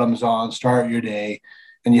jammy bottoms on, start your day,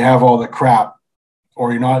 and you have all the crap,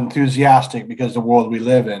 or you're not enthusiastic because of the world we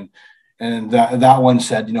live in. And that one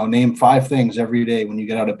said, name 5 things every day when you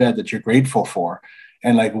get out of bed that you're grateful for.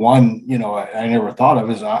 And like one, I never thought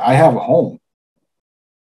of is I have a home.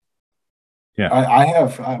 Yeah. I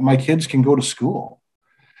have, my kids can go to school.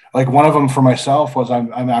 Like one of them for myself was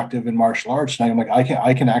I'm active in martial arts. And I'm like,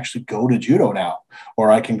 I can actually go to judo now,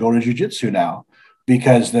 or I can go to jujitsu now,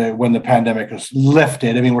 because when the pandemic was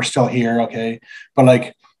lifted, I mean, we're still here. Okay. But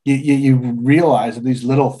like you realize that these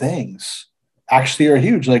little things actually are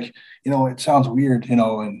huge. Like, it sounds weird, and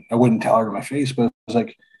I wouldn't tell her to my face, but it was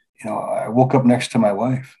like, I woke up next to my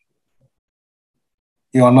wife.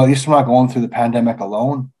 I'm at least I'm not going through the pandemic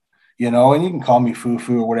alone, and you can call me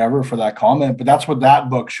foo-foo or whatever for that comment, but that's what that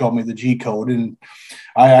book showed me, the G Code. And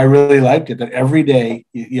I really liked it, that every day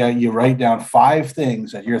you write down 5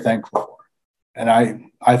 things that you're thankful for. And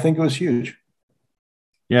I think it was huge.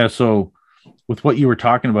 Yeah. So with what you were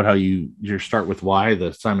talking about, how you start with why,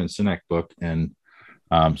 the Simon Sinek book, and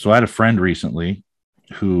so I had a friend recently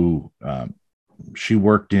who she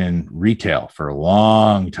worked in retail for a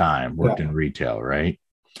long time, in retail, right?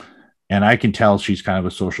 And I can tell she's kind of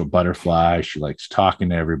a social butterfly. She likes talking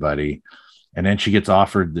to everybody. And then she gets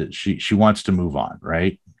offered that she wants to move on,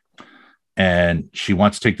 right? And she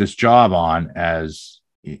wants to take this job on as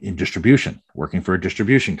in distribution, working for a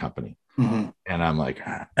distribution company. Mm-hmm. And I'm like,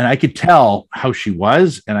 and I could tell how she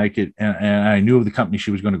was, and I knew of the company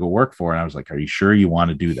she was going to go work for. And I was like, are you sure you want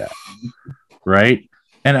to do that? Right.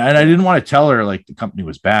 And I didn't want to tell her like the company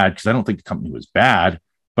was bad, because I don't think the company was bad,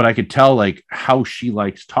 but I could tell like how she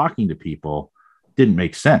likes talking to people didn't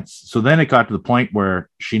make sense. So then it got to the point where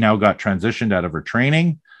she now got transitioned out of her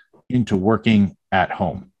training into working at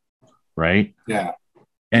home. Right. Yeah.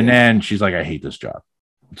 And then she's like, I hate this job.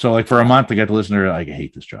 So like for a month, I got to listen to her. Like, I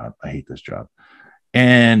hate this job. I hate this job.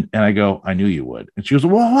 And I go, I knew you would. And she goes,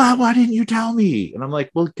 well, why didn't you tell me? And I'm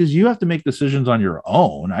like, well, because you have to make decisions on your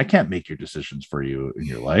own. I can't make your decisions for you in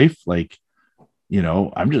your life. Like,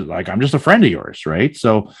 I'm just a friend of yours. Right.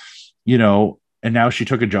 So, and now she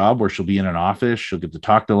took a job where she'll be in an office. She'll get to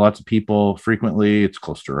talk to lots of people frequently. It's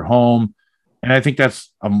close to her home. And I think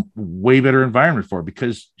that's a way better environment for her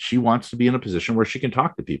because she wants to be in a position where she can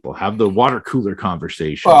talk to people, have the water cooler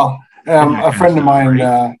conversation. Well, a friend of mine,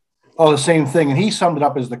 the same thing. And he summed it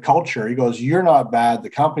up as the culture. He goes, you're not bad. The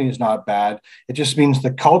company is not bad. It just means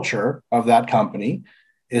the culture of that company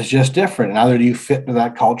is just different. And either do you fit into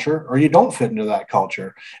that culture or you don't fit into that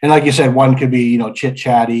culture. And like you said, one could be, chit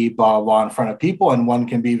chatty, blah, blah, in front of people. And one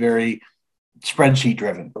can be very spreadsheet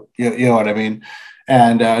driven. You know what I mean?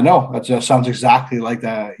 And no, that sounds exactly like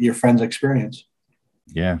your friend's experience.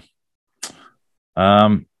 Yeah.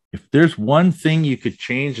 If there's one thing you could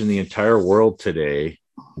change in the entire world today,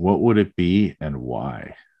 what would it be and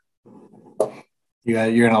why?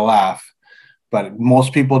 You're going to laugh, but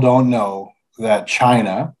most people don't know that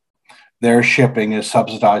China, their shipping is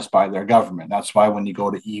subsidized by their government. That's why when you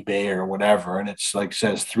go to eBay or whatever, and it's like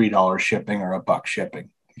says $3 shipping or $1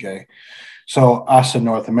 shipping. Okay. So us in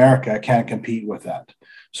North America can't compete with that.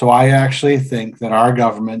 So I actually think that our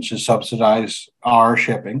government should subsidize our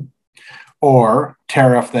shipping or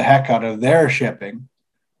tariff the heck out of their shipping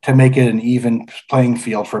to make it an even playing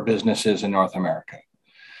field for businesses in North America.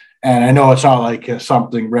 And I know it's not like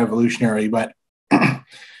something revolutionary, but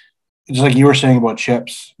it's like you were saying about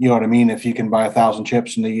chips. You know what I mean? If you can buy 1,000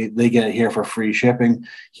 chips and they get it here for free shipping,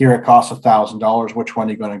 here it costs $1,000. Which one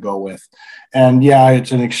are you going to go with? And yeah,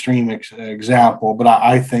 it's an extreme example, but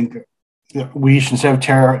I think we should, instead of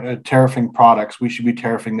tariffing products, we should be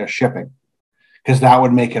tariffing their shipping because that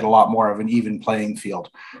would make it a lot more of an even playing field.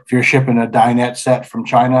 If you're shipping a dinette set from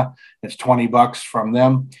China, it's $20 from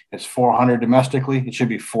them. It's $400 domestically. It should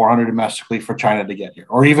be $400 domestically for China to get here,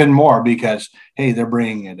 or even more because, hey, they're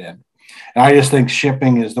bringing it in. And I just think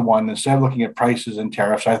shipping is the one. Instead of looking at prices and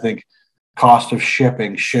tariffs, I think cost of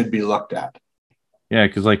shipping should be looked at. Yeah,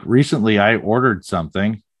 because like recently I ordered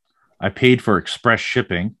something. I paid for express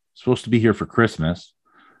shipping. It's supposed to be here for Christmas.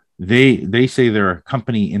 They say they're a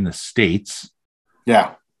company in the States.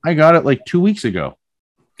 Yeah. I got it like 2 weeks ago.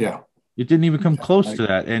 Yeah. It didn't even come close to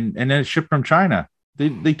that. And then it's shipped from China.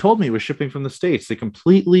 They told me it was shipping from the States. They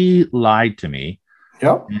completely lied to me.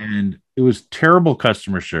 Yep. And it was terrible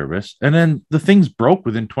customer service. And then the things broke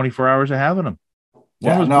within 24 hours of having them.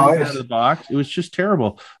 One was out of the box. It was just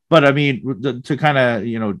terrible. But I mean, to kind of,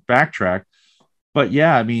 backtrack. But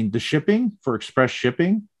yeah, I mean, the shipping for express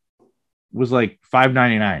shipping was like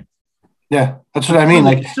 $5.99. Yeah, that's what I mean.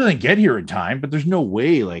 Like, it still didn't get here in time, but there's no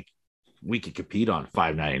way like we could compete on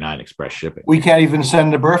 $5.99 express shipping. We can't even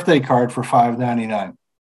send a birthday card for $5.99.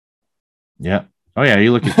 Yeah. Oh yeah.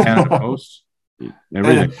 You look at Canada Post,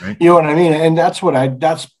 everything, right? You know what I mean? And that's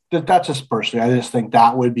just personally, I just think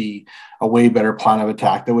that would be a way better plan of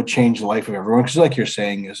attack that would change the life of everyone. Because like you're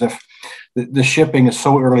saying, is if the shipping is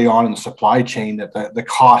so early on in the supply chain that the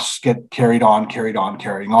costs get carried on,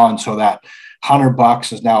 so that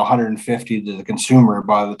 $100 is now $150 to the consumer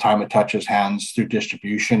by the time it touches hands through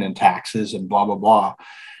distribution and taxes and blah, blah, blah.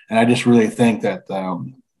 And I just really think that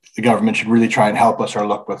the government should really try and help us or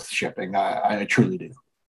look with shipping. I truly do.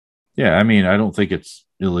 Yeah. I mean, I don't think it's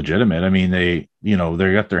illegitimate. I mean, they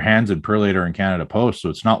got their hands in Perlator and Canada Post, so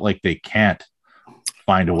it's not like they can't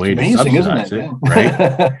find a way to subsidize it,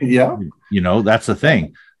 right? Yeah. That's the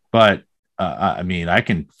thing. But I mean, I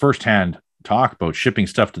can firsthand talk about shipping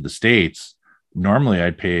stuff to the States. Normally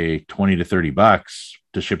I'd pay $20 to $30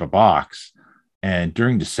 to ship a box. And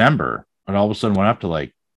during December, it all of a sudden went up to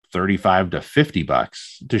like $35 to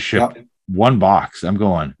 $50 to ship one box. I'm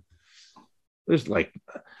going, there's like,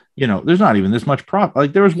 there's not even this much profit.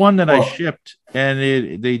 Like there was one that I shipped and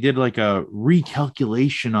they did like a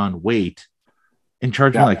recalculation on weight and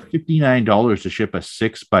charged me like $59 to ship a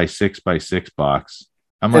 6x6x6 box.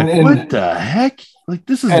 I'm like, what the heck? Like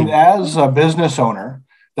this is. And as a business owner,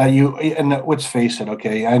 let's face it,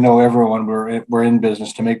 okay, I know everyone, we're in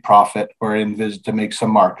business to make profit, we're in business to make some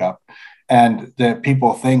markup, and that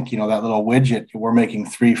people think that little widget we're making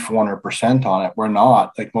 300-400% on it. We're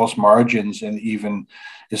not. Like most margins and even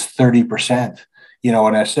is 30%.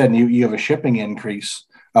 And I said you have a shipping increase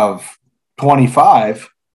of 25,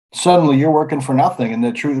 suddenly you're working for nothing. And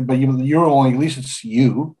the truth, but you're only, at least it's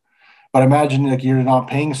you, But imagine like you're not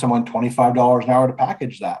paying someone $25 an hour to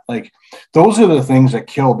package that. Like those are the things that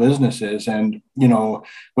kill businesses. And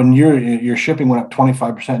when your shipping went up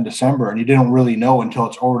 25% in December and you didn't really know until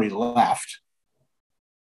it's already left.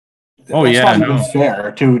 Oh, that's yeah, not even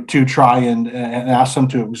fair to try and ask them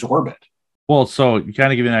to absorb it. Well, so you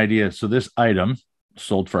kind of give you an idea. So this item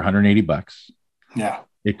sold for $180. Yeah.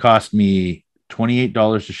 It cost me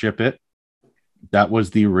 $28 to ship it. That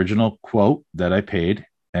was the original quote that I paid,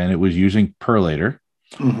 and it was using Perlator.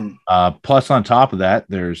 Mm-hmm. Plus, on top of that,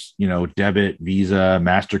 there's debit, Visa,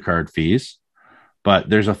 MasterCard fees, but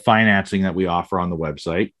there's a financing that we offer on the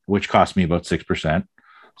website, which cost me about 6%.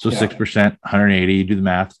 So 6%, 180. You do the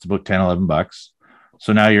math; it's about $10-11.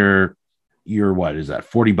 So now you're what is that?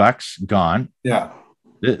 $40 gone. Yeah.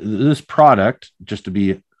 This product, just to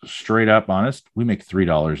be straight up honest, we make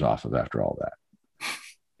 $3 off of after all that.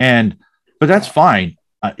 But that's fine.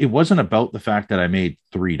 It wasn't about the fact that I made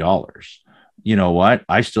 $3. You know what?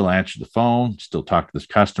 I still answer the phone, still talk to this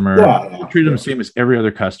customer, treat them the same as every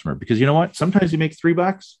other customer, because you know what? Sometimes you make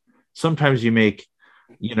 $3. Sometimes you make,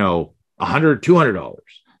 $100, $200.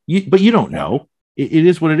 But you don't know. It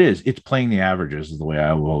is what it is. It's playing the averages is the way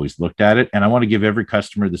I've always looked at it. And I want to give every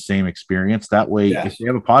customer the same experience. That way, if they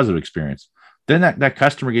have a positive experience, then that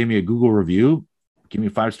customer gave me a Google review, gave me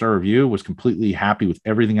a 5-star review, was completely happy with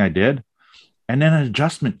everything I did. And then an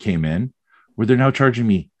adjustment came in where they're now charging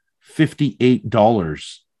me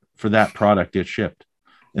 $58 for that product it shipped.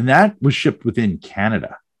 And that was shipped within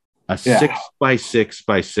Canada, a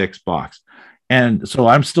 6x6x6 box. And so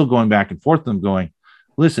I'm still going back and forth. I'm going,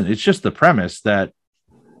 listen, it's just the premise that,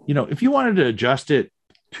 if you wanted to adjust it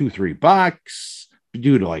 $2-3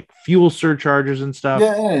 due to like fuel surcharges and stuff,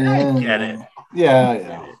 I get it.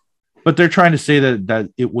 Yeah. But they're trying to say that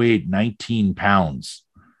it weighed 19 pounds.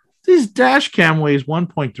 This dash cam weighs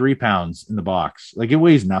 1.3 pounds in the box. Like, it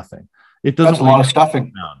weighs nothing. It doesn't. That's a lot of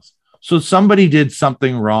stuffing. Pounds. So somebody did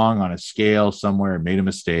something wrong on a scale somewhere and made a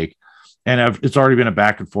mistake. And it's already been a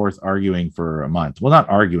back and forth arguing for a month. Well, not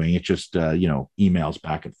arguing. It's just, emails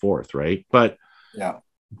back and forth. Right. But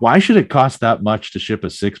why should it cost that much to ship a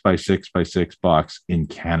 6x6x6 box in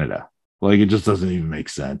Canada? Like, it just doesn't even make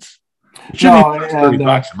sense. It should be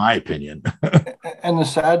 $30 in my opinion. And the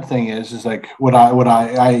sad thing is like what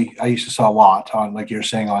I used to sell a lot on, like you're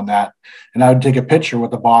saying on that, and I would take a picture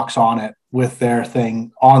with the box on it with their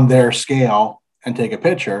thing on their scale and take a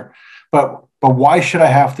picture. But why should I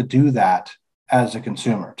have to do that as a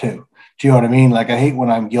consumer too? Do you know what I mean? Like, I hate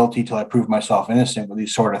when I'm guilty till I prove myself innocent with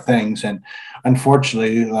these sort of things. And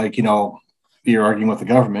unfortunately, like, you're arguing with the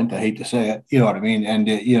government. I hate to say it. You know what I mean? And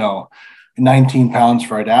 19 pounds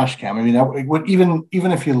for a dash cam. I mean, that would even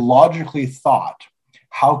if you logically thought,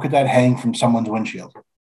 how could that hang from someone's windshield?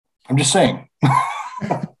 I'm just saying.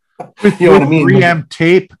 With 3M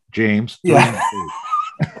tape, James. 3M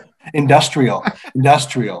tape. Industrial.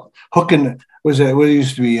 Hooking was it? What it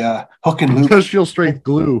used to be? Hook and loop. Industrial strength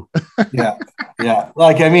glue. Yeah.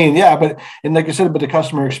 Like, I mean, but like I said, but the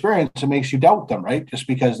customer experience, it makes you doubt them, right? Just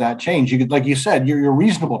because that changed. You could, like you said, you're a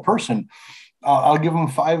reasonable person. I'll give them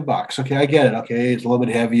 $5. Okay, I get it. Okay, it's a little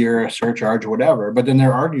bit heavier, a surcharge, or whatever. But then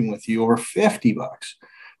they're arguing with you over $50.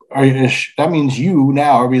 That means you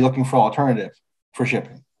now are looking for alternative for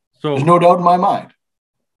shipping. So there's no doubt in my mind.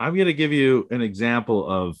 I'm going to give you an example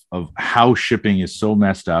of how shipping is so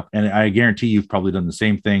messed up. And I guarantee you've probably done the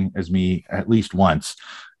same thing as me at least once.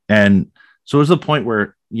 And so it was the point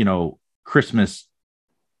where, Christmas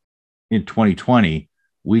in 2020,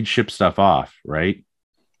 we'd ship stuff off, right?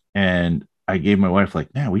 And I gave my wife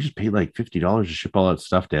like, man, we just paid like $50 to ship all that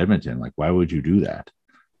stuff to Edmonton. Like, why would you do that?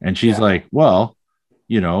 And she's like, well,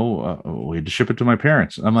 we had to ship it to my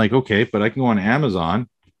parents. I'm like, okay, but I can go on Amazon,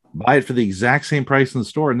 buy it for the exact same price in the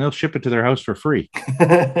store, and they'll ship it to their house for free.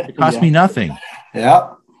 It costs me nothing.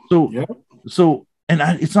 Yeah. So, and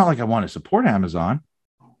it's not like I want to support Amazon,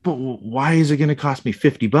 but why is it going to cost me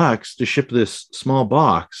 $50 to ship this small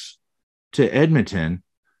box to Edmonton,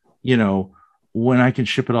 when I can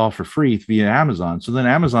ship it all for free via Amazon? So then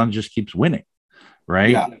Amazon just keeps winning,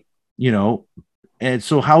 right? Yeah. And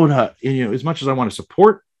so how would as much as I want to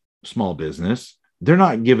support small business, they're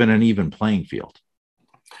not given an even playing field.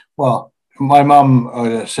 Well, my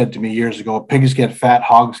mom said to me years ago, pigs get fat,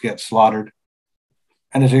 hogs get slaughtered.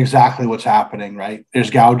 And it's exactly what's happening, right? There's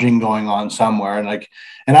gouging going on somewhere.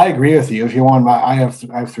 And I agree with you. If you want, I have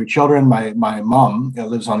 3 children. My mom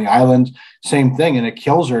lives on the island, same thing. And it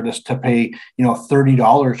kills her just to pay,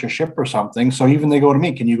 $30 to ship or something. So even they go to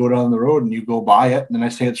me, can you go down the road and you go buy it? And then I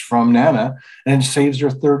say it's from Nana, and it saves her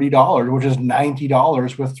 $30, which is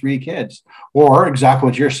 $90 with 3 kids. Or exactly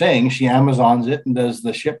what you're saying. She Amazons it and does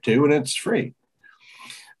the ship to, and it's free.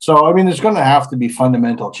 So, I mean, there's going to have to be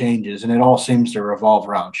fundamental changes, and it all seems to revolve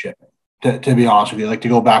around shipping. To be honest with you, like to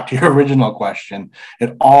go back to your original question,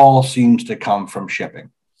 it all seems to come from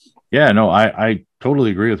shipping. Yeah, no, I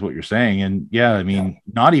totally agree with what you're saying. And yeah, I mean,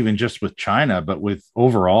 not even just with China, but with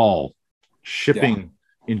overall shipping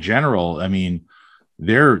in general. I mean,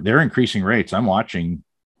 they're increasing rates. I'm watching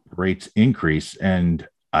rates increase, and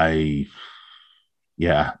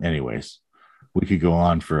anyways, we could go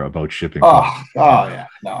on for about shipping. Yeah.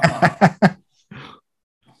 No.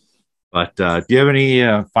 But do you have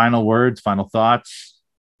any final words, final thoughts?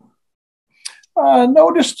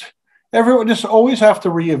 No, just everyone just always have to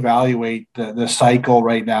reevaluate the cycle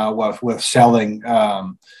right now with selling.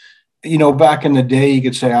 Back in the day, you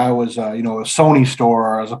could say I was, a Sony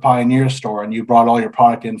store or as a Pioneer store, and you brought all your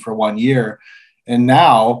product in for 1 year. And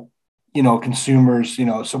now, consumers,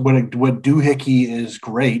 so what doohickey is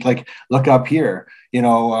great. Like, look up here,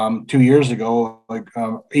 2 years ago, like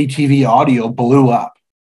ATV audio blew up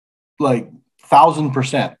like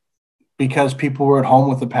 1,000% because people were at home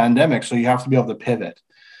with the pandemic. So you have to be able to pivot.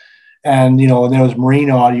 And, there was marine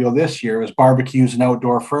audio this year. It was barbecues and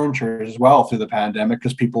outdoor furniture as well through the pandemic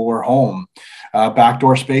because people were home,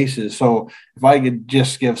 backdoor spaces. So if I could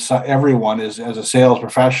just give everyone as a sales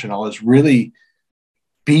professional is really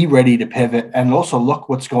be ready to pivot and also look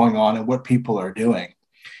what's going on and what people are doing.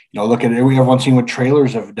 Look at it. Everyone's seen what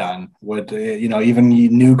trailers have done, what, even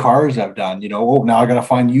new cars have done, now I got to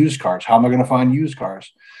find used cars. How am I going to find used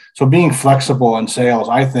cars? So being flexible in sales,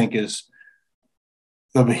 I think, is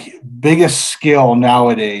the biggest skill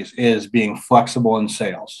nowadays is being flexible in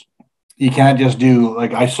sales. You can't just do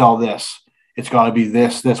like, I sell this. It's got to be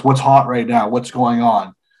this, what's hot right now, what's going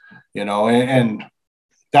on, and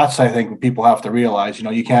that's, I think, what people have to realize,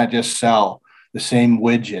 you can't just sell the same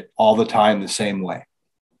widget all the time, the same way.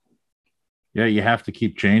 Yeah, you have to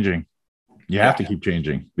keep changing. You have to keep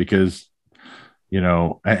changing because,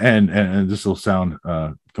 and this will sound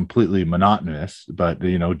completely monotonous, but,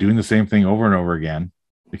 doing the same thing over and over again,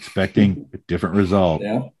 expecting a different result.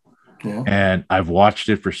 Yeah. And I've watched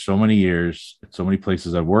it for so many years, so many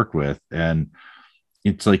places I've worked with. And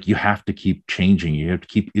it's like, you have to keep changing. You have to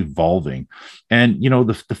keep evolving. And,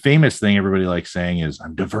 the famous thing everybody likes saying is,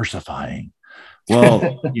 I'm diversifying.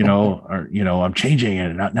 Well, I'm changing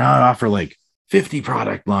it. Now I offer like 50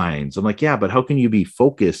 product lines. I'm like, yeah, but how can you be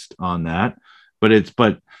focused on that? But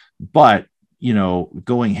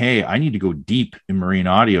going, hey, I need to go deep in marine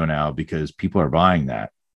audio now because people are buying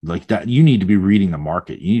that. Like that, you need to be reading the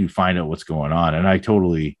market. You need to find out what's going on. And I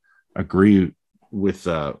totally agree with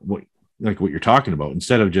what you're talking about.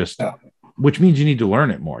 Instead of just, which means you need to learn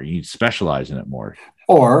it more. You need to specialize in it more.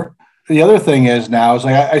 Or the other thing is now is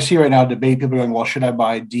like I see right now debate people going, well, should I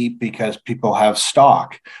buy deep because people have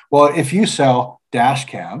stock? Well, if you sell dash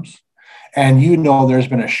cams and there's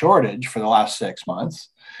been a shortage for the last 6 months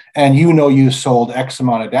and you sold X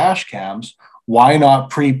amount of dash cams, why not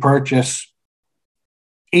pre-purchase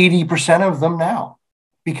 80% of them now?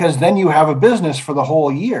 Because then you have a business for the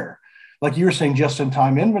whole year. Like you were saying, just in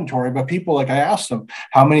time inventory, but people, like I asked them,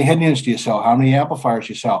 how many hidden units do you sell? How many amplifiers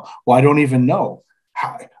do you sell? Well, I don't even know.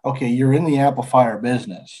 Okay, you're in the amplifier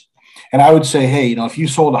business. And I would say, hey, if you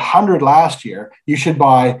sold 100 last year, you should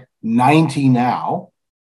buy 90 now.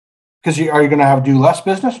 Because are you going to do less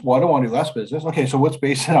business? Well, I don't want to do less business. Okay, so let's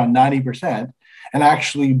base it on 90% and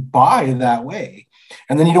actually buy that way.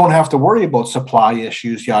 And then you don't have to worry about supply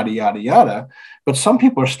issues, yada, yada, yada. But some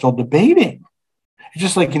people are still debating. It's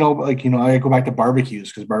just like, I go back to barbecues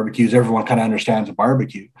because barbecues, everyone kind of understands a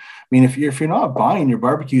barbecue. I mean, if you're not buying your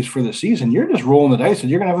barbecues for the season, you're just rolling the dice and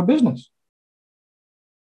you're going to have a business.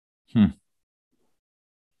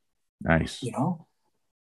 Nice. It's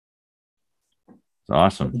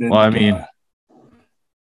awesome. Well, I mean,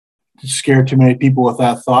 scared too many people with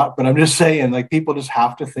that thought, but I'm just saying, like, people just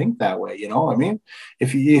have to think that way. I mean,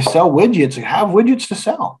 if you sell widgets, have widgets to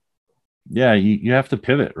sell. Yeah, you have to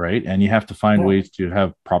pivot, right? And you have to find ways to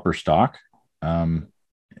have proper stock.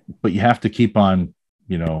 But you have to keep on,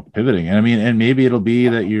 pivoting. And I mean, and maybe it'll be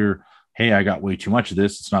that hey, I got way too much of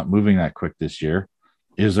this. It's not moving that quick this year.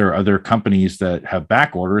 Is there other companies that have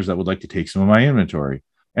back orders that would like to take some of my inventory?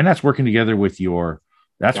 And that's working together with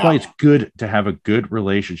that's why it's good to have a good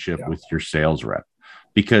relationship with your sales rep,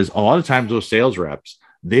 because a lot of times those sales reps,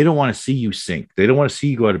 they don't want to see you sink. They don't want to see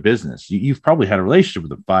you go out of business. You've probably had a relationship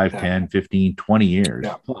with them 5, 10, 15, 20 years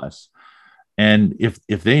plus. And if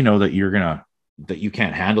they know that that you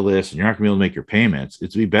can't handle this and you're not gonna be able to make your payments,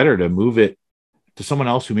 it's be better to move it to someone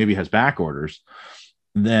else who maybe has back orders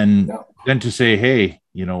than to say, hey,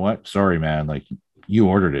 you know what? Sorry, man. Like, you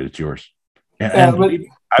ordered it. It's yours. And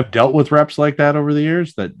I've dealt with reps like that over the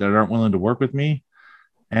years that aren't willing to work with me.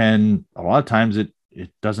 And a lot of times it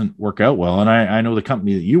doesn't work out well. And I know the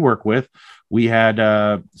company that you work with, we had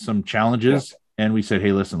some challenges, and we said,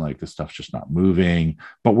 hey, listen, like this stuff's just not moving,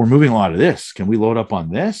 but we're moving a lot of this. Can we load up on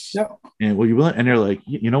this? Yeah. And will you will? And they're like,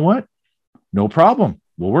 you know what? No problem.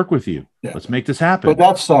 We'll work with you. Yeah. Let's make this happen. But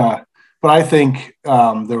that's but I think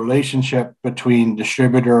the relationship between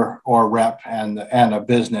distributor or rep and a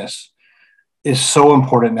business is so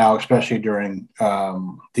important now, especially during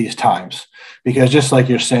these times, because just like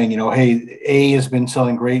you're saying, hey, A has been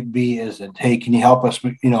selling great, B isn't. Hey, can you help us?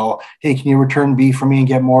 Hey, can you return B for me and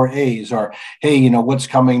get more A's? Or, hey, what's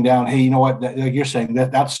coming down? Hey, you know what? Like you're saying,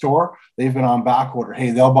 that store, they've been on back order.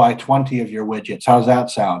 Hey, they'll buy 20 of your widgets. How's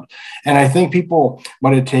that sound? And I think people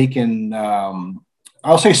might have taken,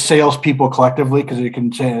 I'll say salespeople collectively, because you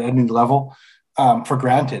can say at any level, for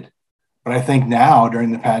granted. But I think now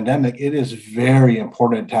during the pandemic, it is very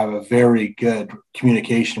important to have a very good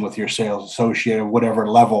communication with your sales associate at whatever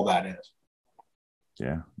level that is.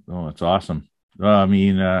 Yeah. Oh, that's awesome. I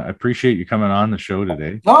appreciate you coming on the show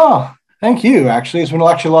today. Oh, thank you. Actually, it's been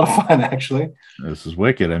actually a lot of fun, actually. This is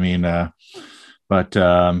wicked. Thanks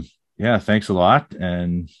a lot.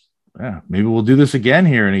 And maybe we'll do this again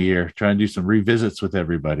here in a year, try and do some revisits with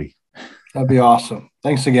everybody. That'd be awesome.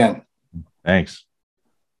 Thanks again. Thanks.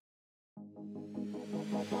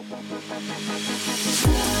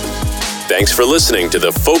 Thanks for listening to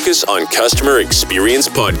the Focus on Customer Experience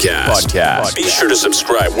podcast. Be sure to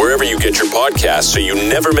subscribe wherever you get your podcasts so you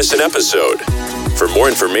never miss an episode. For more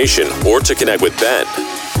information or to connect with Ben,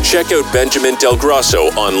 check out Benjamin Del Grosso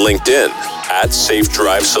on LinkedIn, at Safe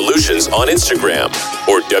Drive Solutions on Instagram,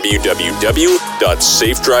 or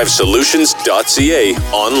www.safedrivesolutions.ca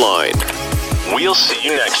online. We'll see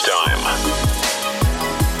you next time.